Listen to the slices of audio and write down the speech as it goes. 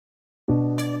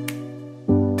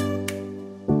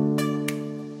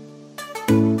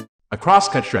A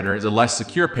cross-cut shredder is a less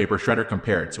secure paper shredder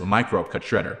compared to a micro-cut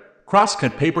shredder.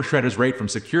 Cross-cut paper shredders rate from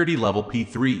security level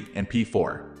P3 and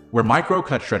P4, where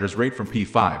micro-cut shredders rate from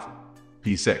P5,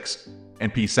 P6,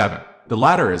 and P7. The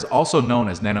latter is also known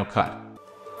as nano-cut.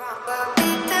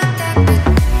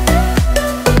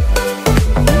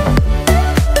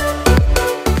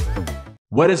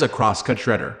 What is a cross-cut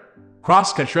shredder?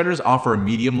 Cross-cut shredders offer a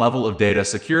medium level of data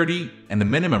security and the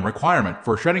minimum requirement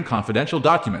for shredding confidential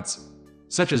documents,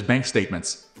 such as bank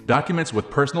statements, documents with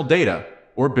personal data,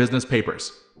 or business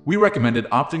papers. We recommended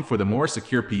opting for the more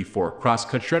secure P4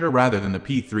 cross-cut shredder rather than the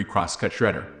P3 cross-cut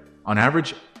shredder. On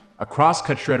average, a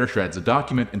cross-cut shredder shreds a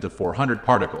document into 400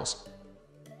 particles.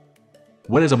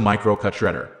 What is a micro-cut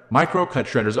shredder? Micro-cut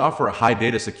shredders offer a high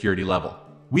data security level.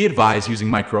 We advise using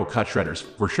micro-cut shredders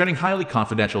for shredding highly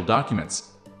confidential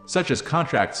documents, such as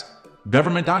contracts,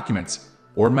 government documents,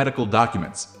 or medical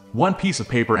documents. One piece of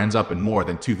paper ends up in more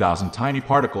than 2,000 tiny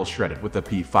particles shredded with a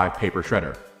P5 paper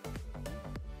shredder.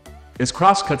 Is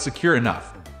cross-cut secure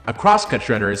enough? A cross-cut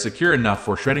shredder is secure enough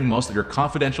for shredding most of your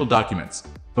confidential documents,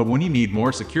 but when you need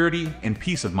more security and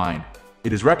peace of mind,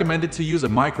 it is recommended to use a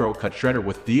micro-cut shredder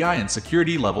with DI and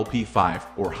security level P5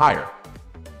 or higher.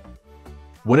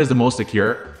 What is the most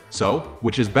secure? So,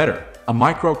 which is better? A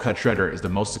micro-cut shredder is the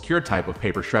most secure type of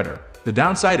paper shredder. The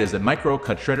downside is that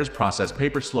micro-cut shredders process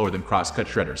paper slower than cross-cut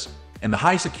shredders, and the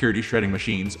high-security shredding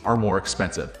machines are more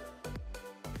expensive.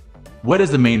 What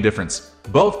is the main difference?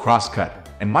 Both cross-cut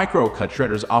and micro-cut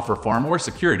shredders offer far more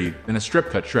security than a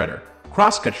strip-cut shredder.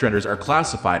 Cross-cut shredders are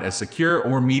classified as secure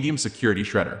or medium security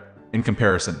shredder. In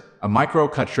comparison, a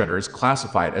micro-cut shredder is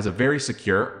classified as a very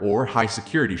secure or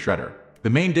high-security shredder. The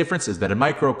main difference is that a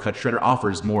micro-cut shredder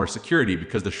offers more security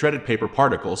because the shredded paper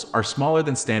particles are smaller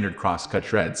than standard cross-cut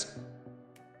shreds.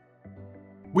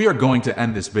 We are going to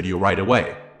end this video right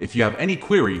away. If you have any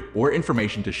query or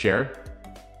information to share,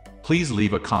 please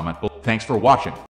leave a comment below. Thanks for watching.